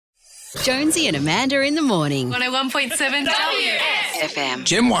Jonesy and Amanda in the morning. 101.7 FM.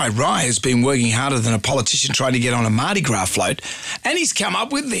 Gen Y Rye has been working harder than a politician trying to get on a Mardi Gras float, and he's come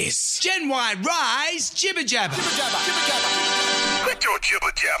up with this. Gen Y Rye's Jibber Jabber. Quit your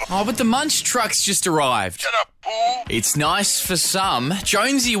jibber jabber. Oh, but the Munch truck's just arrived. Shut up, fool. It's nice for some.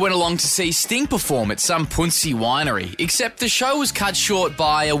 Jonesy went along to see Sting perform at some Punsi winery, except the show was cut short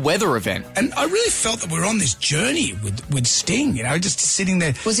by a weather event. And I really felt that we were on this journey with Sting, you know, just sitting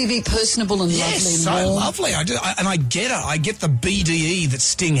there. Was he very personable and Yes, lovely? so and warm? lovely. I get it. I get the BDE that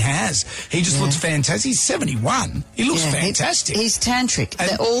Sting has. He just looks fantastic. He's 71. He looks fantastic. He's tantric.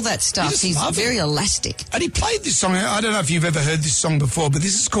 And All that stuff. just He's lovely. very elastic. And he played this song. I don't know if you've ever heard this song before, but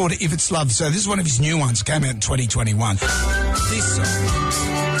this is called If It's Love. So this is one of his new ones. Came out in 2021. This song.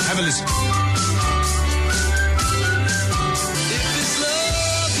 Have a listen.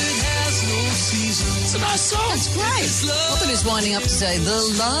 It's a nice song. That's great. I thought he was winding up to say, the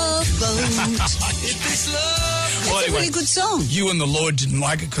love boat. Well, It's a really good song. You and the Lord didn't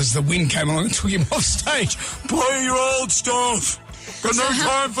like it because the wind came along and took him off stage. Play your old stuff. Got no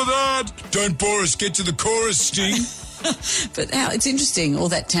time for that. Don't bore us. Get to the chorus, Sting. But it's interesting, all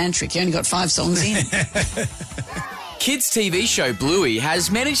that tantric. You only got 5 songs in. Kids' TV show Bluey has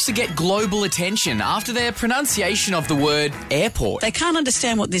managed to get global attention after their pronunciation of the word airport. They can't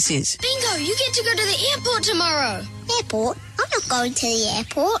understand what this is. Bingo, you get to go to the airport tomorrow. Airport? I'm not going to the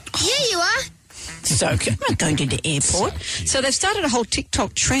airport. Yeah, you are. So I'm not going to the airport. So they've started a whole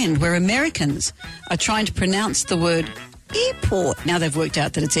TikTok trend where Americans are trying to pronounce the word airport. Now they've worked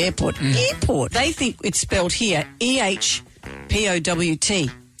out that it's airport. Airport. They think it's spelled here EHPOWT.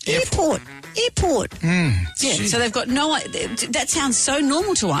 Airport. Airport. Yeah, so they've got no idea. That sounds so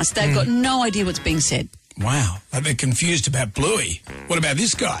normal to us. They've got no idea what's being said. Wow. They're confused about Bluey. What about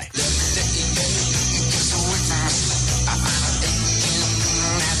this guy?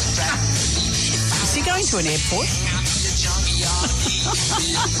 Is he going to an airport?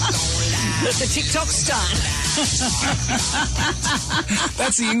 Let the TikTok start.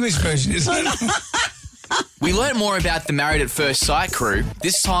 That's the English version, isn't it? We learnt more about the Married at First Sight crew.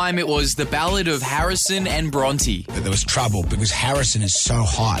 This time it was the ballad of Harrison and Bronte. But there was trouble because Harrison is so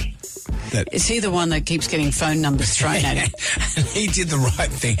hot that Is he the one that keeps getting phone numbers thrown at him? and he did the right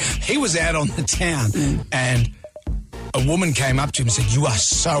thing. He was out on the town and a woman came up to him and said, "You are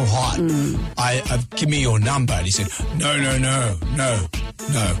so hot. Give me your number." And he said, No.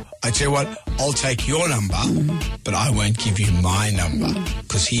 I tell you what, I'll take your number, but I won't give you my number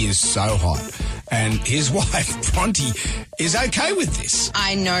because he is so hot. And his wife, Bronte, is okay with this.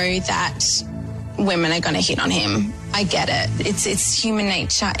 I know that women are going to hit on him. I get it. It's human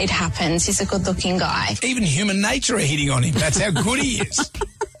nature. It happens. He's a good-looking guy. Even human nature are hitting on him. That's how good he is.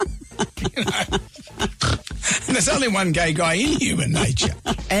 You know? And there's only one gay guy in human nature.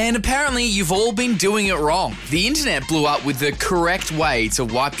 And apparently you've all been doing it wrong. The internet blew up with the correct way to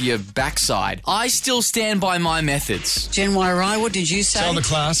wipe your backside. I still stand by my methods. Gen Y Rye, what did you say? Tell the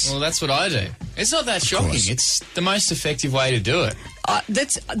class. Well, that's what I do. It's not that shocking. course. It's the most effective way to do it.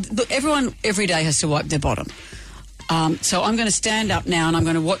 Look, everyone every day has to wipe their bottom. So I'm going to stand up now and I'm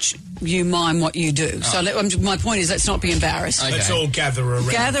going to watch you mime what you do. So my point is, let's not be embarrassed. Okay. Let's all gather around.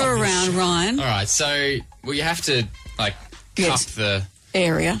 Gather around, Ryan. All right, so you have to cup Yes. the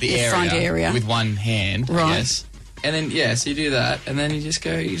Area, area, the front area. with one hand, Right. yes. And then, so you do that, and then you just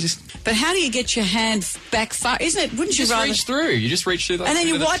But how do you get your hand back far? Isn't it? Wouldn't you rather? reach through. You just reach through. And then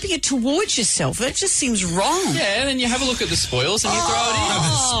through you're wiping it towards yourself. That just seems wrong. Yeah, and then you have a look at the spoils and you throw it in.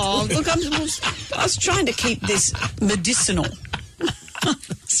 Oh, look, I was trying to keep this medicinal.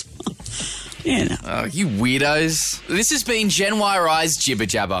 You know. Oh, you weirdos. This has been Gen Y Rye's Jibber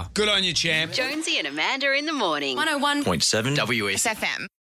Jabber. Good on you, champ. Jonesy and Amanda in the morning. 101.7 WS. FM.